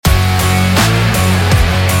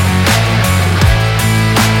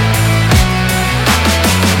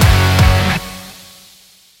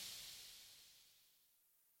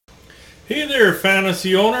Hey there,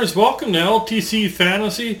 fantasy owners. Welcome to LTC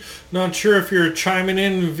Fantasy. Not sure if you're chiming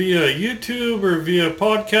in via YouTube or via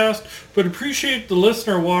podcast, but appreciate the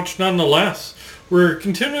listener watch nonetheless. We're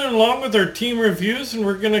continuing along with our team reviews, and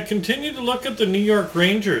we're going to continue to look at the New York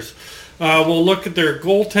Rangers. We'll look at their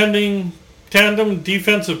goaltending tandem,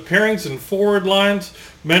 defensive pairings, and forward lines.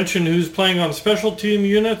 Mention who's playing on special team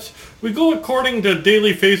units. We go according to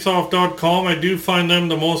dailyfaceoff.com. I do find them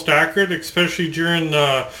the most accurate, especially during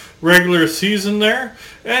the regular season there.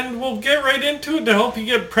 And we'll get right into it to help you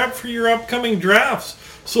get prepped for your upcoming drafts.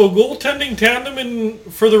 So goaltending tandem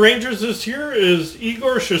for the Rangers this year is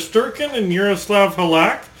Igor Shesterkin and Yaroslav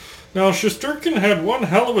Halak. Now Shesterkin had one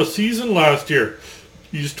hell of a season last year.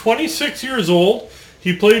 He's 26 years old.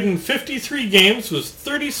 He played in 53 games, was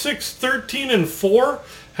 36, 13, and 4,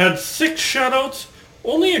 had 6 shutouts,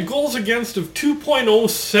 only a goals against of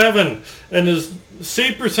 2.07, and his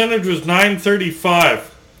save percentage was .935.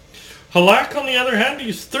 Halak, on the other hand,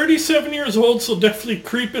 he's 37 years old, so definitely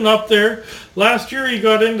creeping up there. Last year he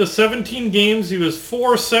got into 17 games. He was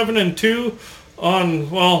 4, 7, and 2 on,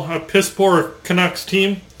 a piss-poor Canucks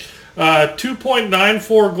team.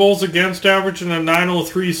 2.94 goals against average and a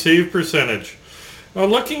 .903 save percentage. Now,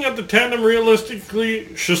 looking at the tandem realistically,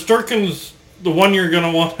 Shesterkin's the one you're going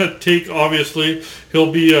to want to take, obviously.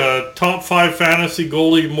 He'll be a top 5 fantasy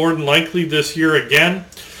goalie more than likely this year again.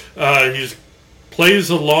 He plays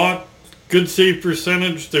a lot, good save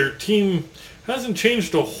percentage. Their team hasn't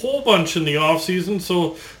changed a whole bunch in the offseason,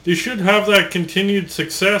 so they should have that continued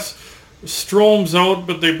success. Strome's out,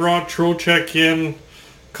 but they brought Trocheck in.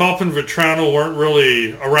 Kopp and Vetrano weren't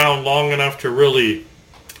really around long enough to really...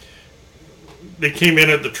 They came in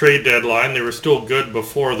at the trade deadline. They were still good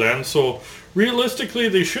before then. So realistically,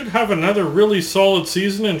 they should have another really solid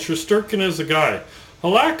season, and Shesterkin is a guy.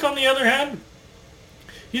 Halak, on the other hand,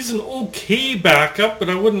 he's an okay backup, but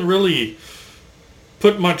I wouldn't really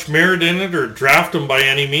put much merit in it or draft him by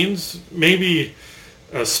any means. Maybe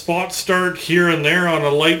a spot start here and there on a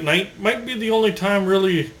light night might be the only time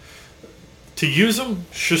really to use him.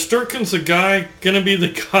 Shesterkin's a guy, going to be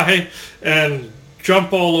the guy, and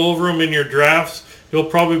jump all over him in your drafts. He'll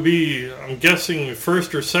probably be, I'm guessing,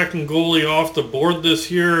 first or second goalie off the board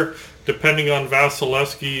this year, depending on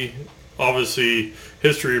Vasilevsky. Obviously,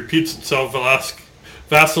 history repeats itself.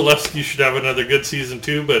 Vasilevsky should have another good season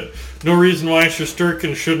too, but no reason why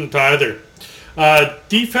Shesterkin shouldn't either.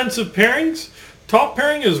 Defensive pairings. Top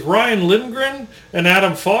pairing is Ryan Lindgren and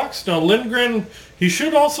Adam Fox. Now Lindgren, he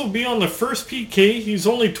should also be on the first PK. He's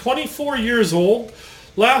only 24 years old.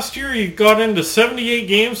 Last year he got into 78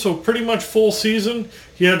 games, so pretty much full season.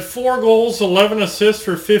 He had 4 goals, 11 assists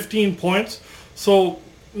for 15 points. So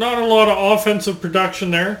not a lot of offensive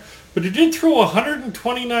production there. But he did throw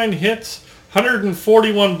 129 hits,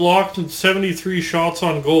 141 blocks, and 73 shots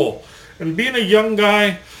on goal. And being a young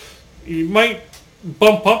guy, he might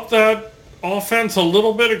bump up that offense a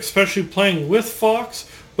little bit, especially playing with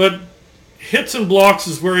Fox. But hits and blocks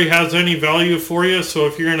is where he has any value for you. So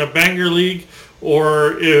if you're in a banger league,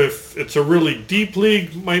 or if it's a really deep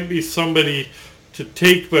league, might be somebody to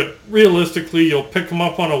take, but realistically you'll pick him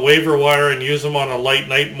up on a waiver wire and use him on a light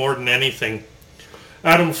night more than anything.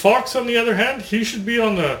 Adam Fox, on the other hand, he should be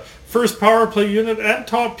on the first power play unit and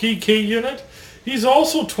top PK unit. He's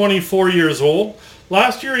also 24 years old.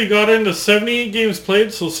 Last year he got into 78 games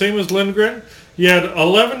played, so same as Lindgren. He had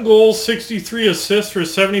 11 goals, 63 assists for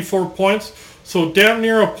 74 points. So damn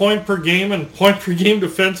near a point per game, and point per game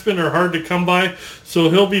defensemen are hard to come by. So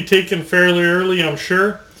he'll be taken fairly early, I'm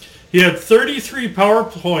sure. He had 33 power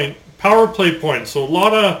play points. So a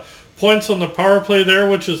lot of points on the power play there,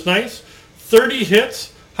 which is nice. 30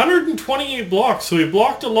 hits, 128 blocks. So he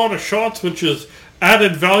blocked a lot of shots, which is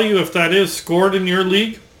added value if that is scored in your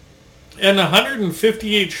league. And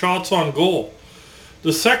 158 shots on goal.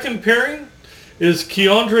 The second pairing is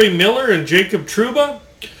K'Andre Miller and Jacob Trouba.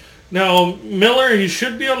 Now, Miller, he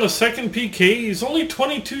should be on the second PK. He's only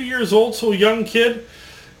 22 years old, so young kid.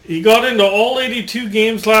 He got into all 82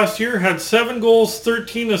 games last year, had 7 goals,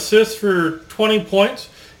 13 assists for 20 points.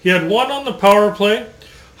 He had 1 on the power play,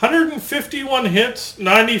 151 hits,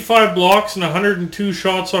 95 blocks, and 102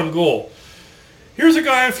 shots on goal. Here's a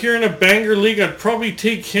guy, if you're in a banger league, I'd probably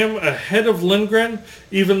take him ahead of Lindgren,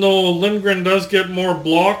 even though Lindgren does get more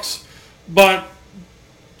blocks. But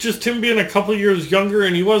just him being a couple years younger,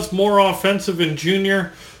 and he was more offensive in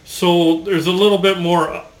junior, so there's a little bit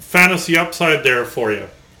more fantasy upside there for you.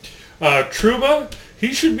 Trouba,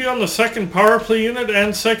 he should be on the second power play unit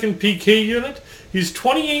and second PK unit. He's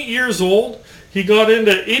 28 years old. He got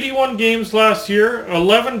into 81 games last year,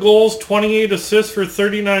 11 goals, 28 assists for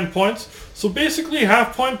 39 points. So basically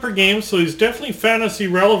half point per game, so he's definitely fantasy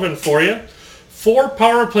relevant for you. 4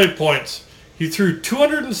 power play points. He threw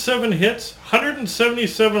 207 hits,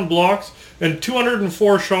 177 blocks, and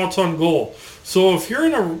 204 shots on goal. So if you're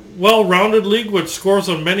in a well-rounded league which scores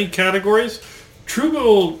on many categories, Trouba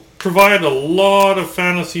will provide a lot of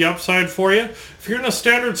fantasy upside for you. If you're in a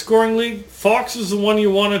standard scoring league, Fox is the one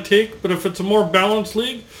you want to take, but if it's a more balanced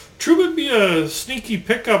league, Trouba would be a sneaky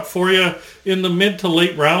pickup for you in the mid to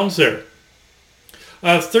late rounds there.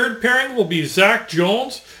 Third pairing will be Zach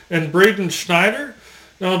Jones and Braden Schneider.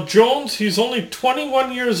 Now Jones, he's only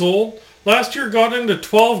 21 years old. Last year got into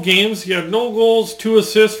 12 games. He had no goals, 2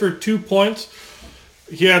 assists for 2 points.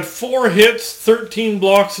 He had 4 hits, 13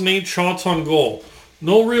 blocks, and 8 shots on goal.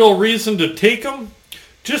 No real reason to take him.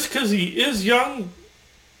 Just because he is young,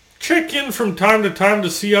 check in from time to time to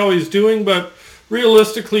see how he's doing, but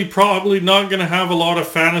realistically probably not going to have a lot of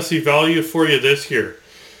fantasy value for you this year.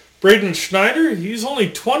 Braden Schneider, he's only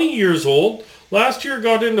 20 years old. Last year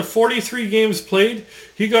got into 43 games played.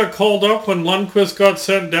 He got called up when Lundqvist got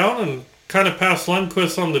sent down and kind of passed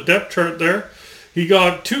Lundqvist on the depth chart there. He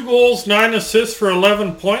got 2 goals, 9 assists for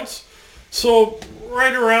 11 points. So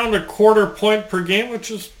right around a quarter point per game,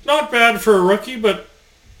 which is not bad for a rookie, but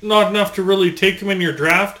not enough to really take him in your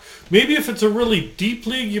draft. Maybe if it's a really deep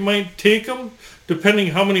league, you might take him,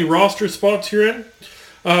 depending how many roster spots you're in.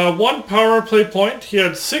 1 power play point. He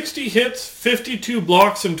had 60 hits, 52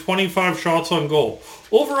 blocks, and 25 shots on goal.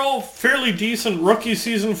 Overall, fairly decent rookie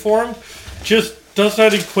season for him. Just does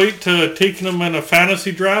that equate to taking him in a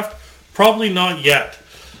fantasy draft? Probably not yet.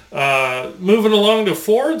 Moving along to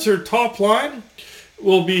forwards, or top line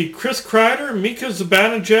will be Chris Kreider, Mika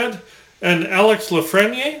Zibanejad, and Alex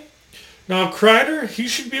Lafreniere. Now Kreider, he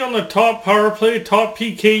should be on the top power play, top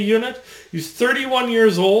PK unit. He's 31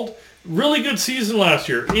 years old. Really good season last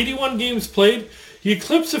year. 81 games played. He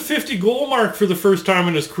eclipsed the 50 goal mark for the first time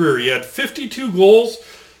in his career. He had 52 goals,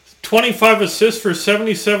 25 assists for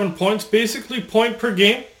 77 points, basically point per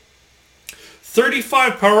game.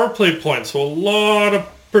 35 power play points, so a lot of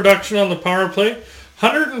production on the power play.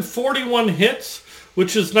 141 hits,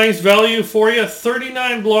 which is nice value for you.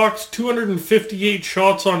 39 blocks, 258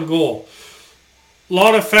 shots on goal. A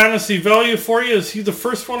lot of fantasy value for you. Is he the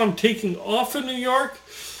first one I'm taking off in New York?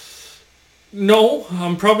 No,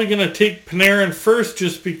 I'm probably going to take Panarin first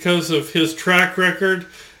just because of his track record,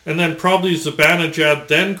 and then probably Zibanejad,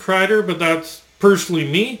 then Kreider, but that's personally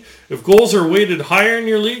me. If goals are weighted higher in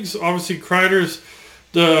your leagues, obviously Kreider's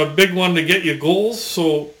the big one to get you goals,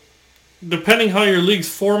 so depending how your league's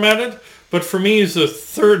formatted, but for me he's a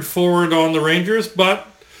third forward on the Rangers, but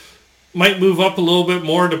might move up a little bit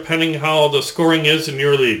more depending how the scoring is in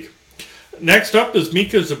your league. Next up is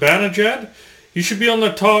Mika Zibanejad. He should be on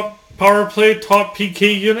the top power play, top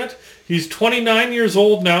PK unit. He's 29 years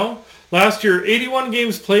old now. Last year, 81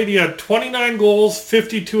 games played. He had 29 goals,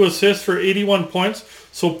 52 assists for 81 points.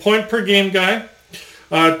 So point per game guy.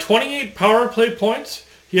 28 power play points.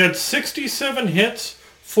 He had 67 hits,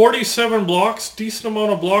 47 blocks, decent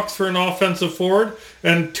amount of blocks for an offensive forward,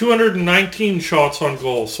 and 219 shots on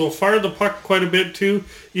goal. So fired the puck quite a bit too,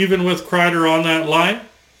 even with Kreider on that line.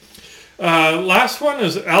 Last one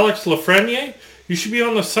is Alex Lafreniere. He should be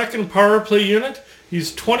on the second power play unit.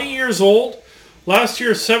 He's 20 years old. Last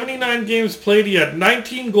year, 79 games played. He had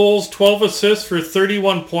 19 goals, 12 assists for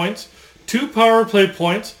 31 points, 2 power play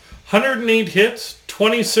points, 108 hits,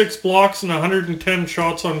 26 blocks, and 110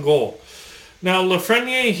 shots on goal. Now,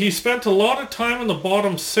 Lafreniere, he spent a lot of time in the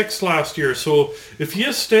bottom 6 last year, so if he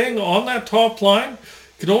is staying on that top line,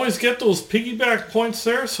 you can always get those piggyback points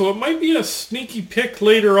there, so it might be a sneaky pick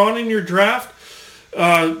later on in your draft.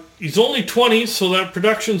 He's only 20, so that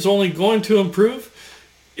production's only going to improve.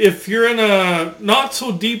 If you're in a not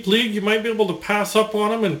so deep league, you might be able to pass up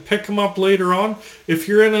on him and pick him up later on. If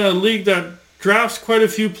you're in a league that drafts quite a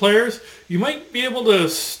few players, you might be able to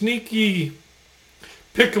sneaky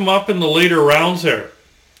pick him up in the later rounds there.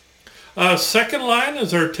 Second line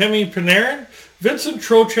is Artemi Panarin, Vincent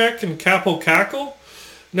Trocheck, and Kaapo Kakko.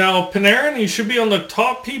 Now, Panarin, he should be on the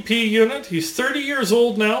top PP unit. He's 30 years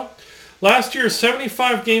old now. Last year,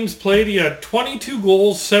 75 games played. He had 22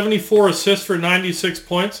 goals, 74 assists for 96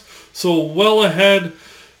 points. So well ahead,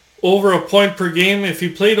 over a point per game. If he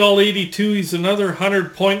played all 82, he's another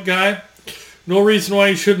 100-point guy. No reason why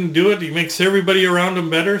he shouldn't do it. He makes everybody around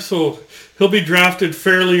him better. So he'll be drafted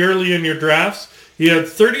fairly early in your drafts. He had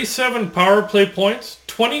 37 power play points,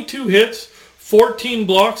 22 hits, 14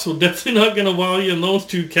 blocks, so definitely not going to wow you in those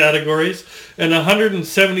two categories, and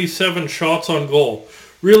 177 shots on goal.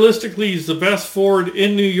 Realistically, he's the best forward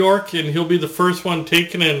in New York, and he'll be the first one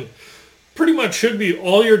taken in pretty much should be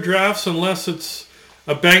all your drafts unless it's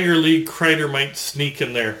a banger league. Kreider might sneak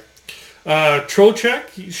in there.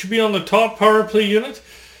 Trocheck, he should be on the top power play unit.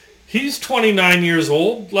 He's 29 years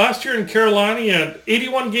old. Last year in Carolina, he had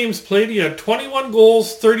 81 games played. He had 21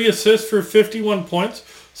 goals, 30 assists for 51 points.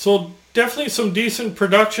 So definitely some decent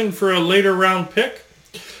production for a later round pick.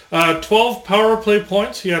 12 power play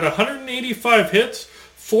points. He had 185 hits,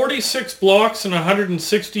 46 blocks, and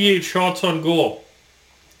 168 shots on goal.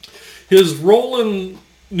 His role in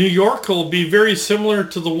New York will be very similar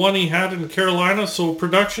to the one he had in Carolina, so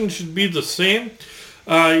production should be the same.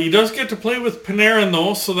 He does get to play with Panarin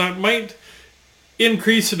though, so that might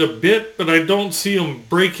increase it a bit, but I don't see him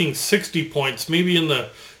breaking 60 points, maybe in the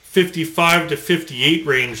 55 to 58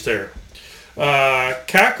 range there.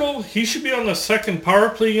 Kakko, he should be on the second power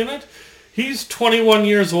play unit. He's 21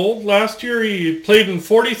 years old. Last year he played in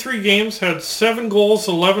 43 games, had 7 goals,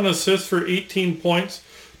 11 assists for 18 points,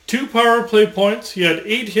 2 power play points. He had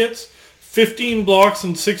 8 hits, 15 blocks,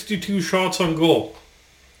 and 62 shots on goal.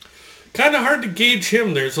 Kind of hard to gauge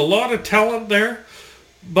him. There's a lot of talent there,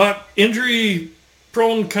 but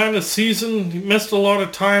injury-prone kind of season. He missed a lot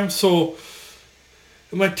of time, so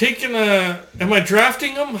am I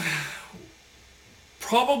drafting him?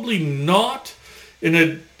 Probably not.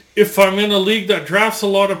 If I'm in a league that drafts a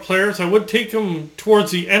lot of players, I would take him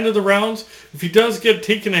towards the end of the rounds. If he does get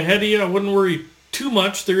taken ahead of you, I wouldn't worry too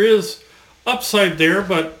much. There is upside there,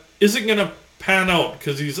 but isn't going to pan out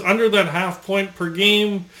because he's under that half point per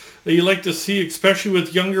game that you like to see, especially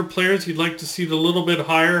with younger players. You'd like to see it a little bit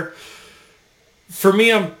higher. For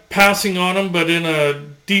me, I'm passing on him, but in a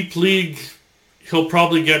deep league, he'll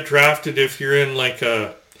probably get drafted if you're in like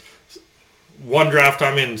a one draft.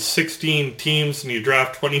 I'm in 16 teams and you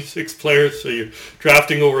draft 26 players, so you're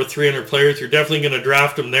drafting over 300 players. You're definitely going to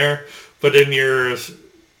draft him there, but in your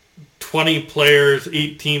 20 players,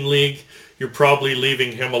 8-team league, you're probably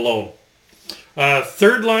leaving him alone.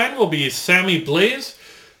 Third line will be Sammy Blais,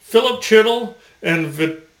 Philip Chytil, and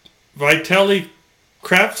Vitaly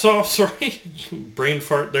Kravtsov. Sorry, brain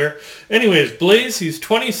fart there. Anyways, Blais, he's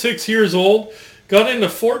 26 years old. Got into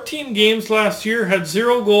 14 games last year, had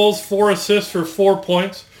 0 goals, 4 assists for 4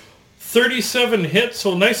 points, 37 hits,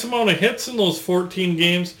 so nice amount of hits in those 14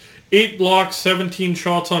 games, 8 blocks, 17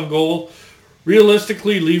 shots on goal.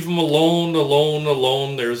 Realistically, leave him alone.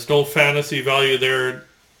 There's no fantasy value there.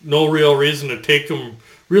 No real reason to take him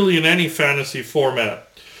really in any fantasy format.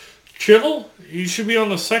 Chytil, he should be on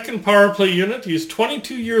the second power play unit. He's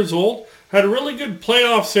 22 years old. Had a really good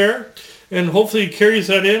playoffs there, and hopefully he carries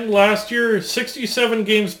that in. Last year, 67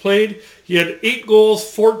 games played. He had 8 goals,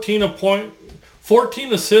 14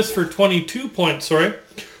 assists for 22 points,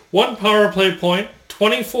 1 power play point,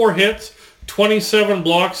 24 hits, 27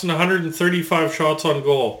 blocks, and 135 shots on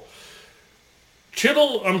goal.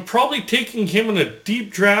 Chytil, I'm probably taking him in a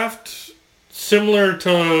deep draft, similar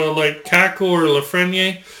to like Kakko or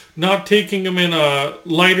Lafreniere, not taking him in a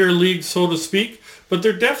lighter league, so to speak. But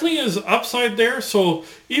there definitely is upside there, so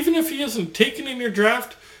even if he isn't taken in your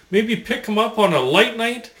draft, maybe pick him up on a light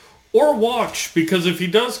night or watch, because if he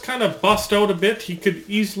does kind of bust out a bit, he could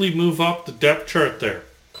easily move up the depth chart there.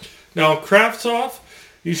 Now, Kravtsov,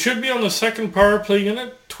 he should be on the second power play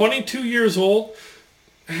unit, 22 years old,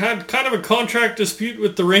 had kind of a contract dispute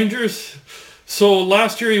with the Rangers. So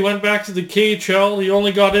last year he went back to the KHL. He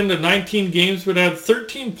only got into 19 games, but had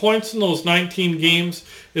 13 points in those 19 games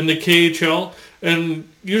in the KHL. And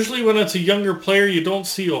usually when it's a younger player, you don't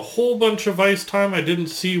see a whole bunch of ice time. I didn't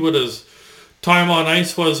see what his time on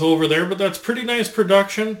ice was over there, but that's pretty nice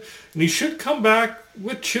production. And he should come back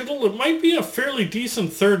with Chytil. It might be a fairly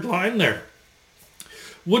decent third line there.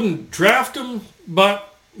 Wouldn't draft him,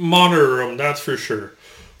 but monitor him, that's for sure.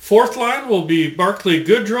 Fourth line will be Barclay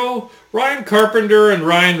Goodrow, Ryan Carpenter, and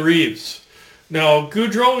Ryan Reeves. Now,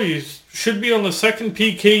 Goodrow, he should be on the second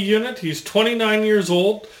PK unit. He's 29 years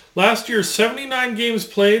old. Last year, 79 games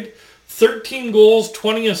played, 13 goals,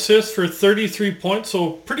 20 assists for 33 points.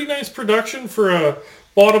 So pretty nice production for a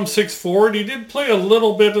bottom 6 forward. He did play a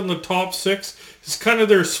little bit in the top 6. He's kind of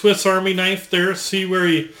their Swiss Army knife there. See where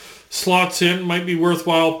he slots in. Might be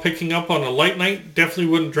worthwhile picking up on a light night. Definitely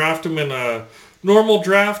wouldn't draft him in a normal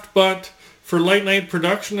draft, but for light night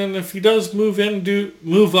production, and if he does move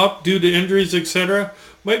up due to injuries, etc.,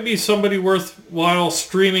 might be somebody worthwhile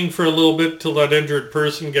streaming for a little bit till that injured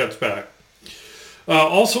person gets back.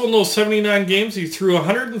 Also in those 79 games, he threw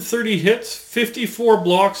 130 hits, 54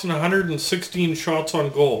 blocks, and 116 shots on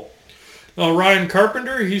goal. Now Ryan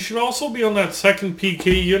Carpenter, he should also be on that second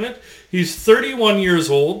PK unit. He's 31 years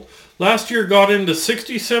old. Last year got into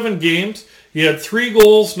 67 games. He had 3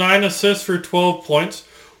 goals, 9 assists for 12 points,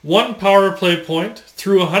 1 power play point,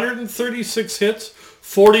 threw 136 hits,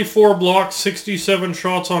 44 blocks, 67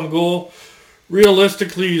 shots on goal.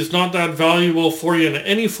 Realistically, he's not that valuable for you in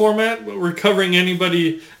any format, but we're covering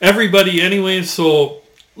everybody anyway, so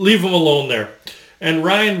leave him alone there. And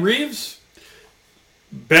Ryan Reeves,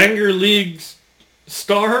 Banger League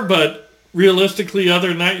star, but realistically, other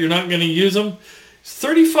than that, you're not going to use him. He's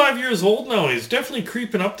 35 years old now. He's definitely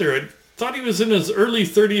creeping up there. I thought he was in his early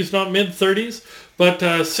 30s, not mid-30s.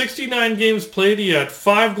 But 69 games played. He had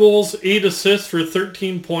 5 goals, 8 assists for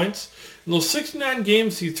 13 points. In those 69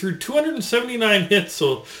 games, he threw 279 hits,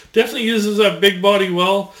 so definitely uses that big body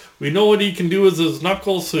well. We know what he can do with his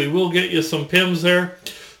knuckles, so he will get you some pims there.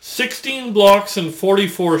 16 blocks and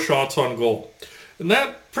 44 shots on goal. And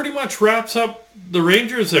that pretty much wraps up the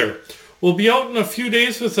Rangers there. We'll be out in a few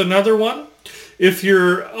days with another one. If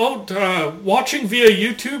you're out watching via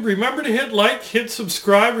YouTube, remember to hit like, hit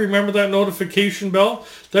subscribe, remember that notification bell.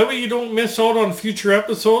 That way you don't miss out on future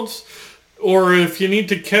episodes. Or if you need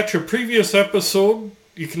to catch a previous episode,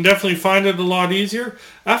 you can definitely find it a lot easier.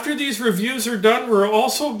 After these reviews are done, we'll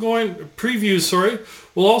also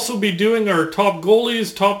be doing our top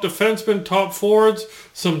goalies, top defensemen, top forwards,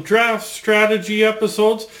 some draft strategy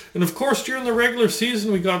episodes. And of course, during the regular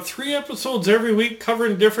season, we got 3 episodes every week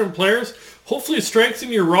covering different players. Hopefully strengthen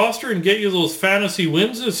your roster and get you those fantasy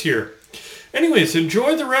wins this year. Anyways,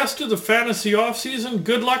 enjoy the rest of the fantasy offseason.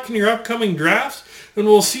 Good luck in your upcoming drafts. And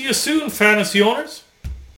we'll see you soon, fantasy owners.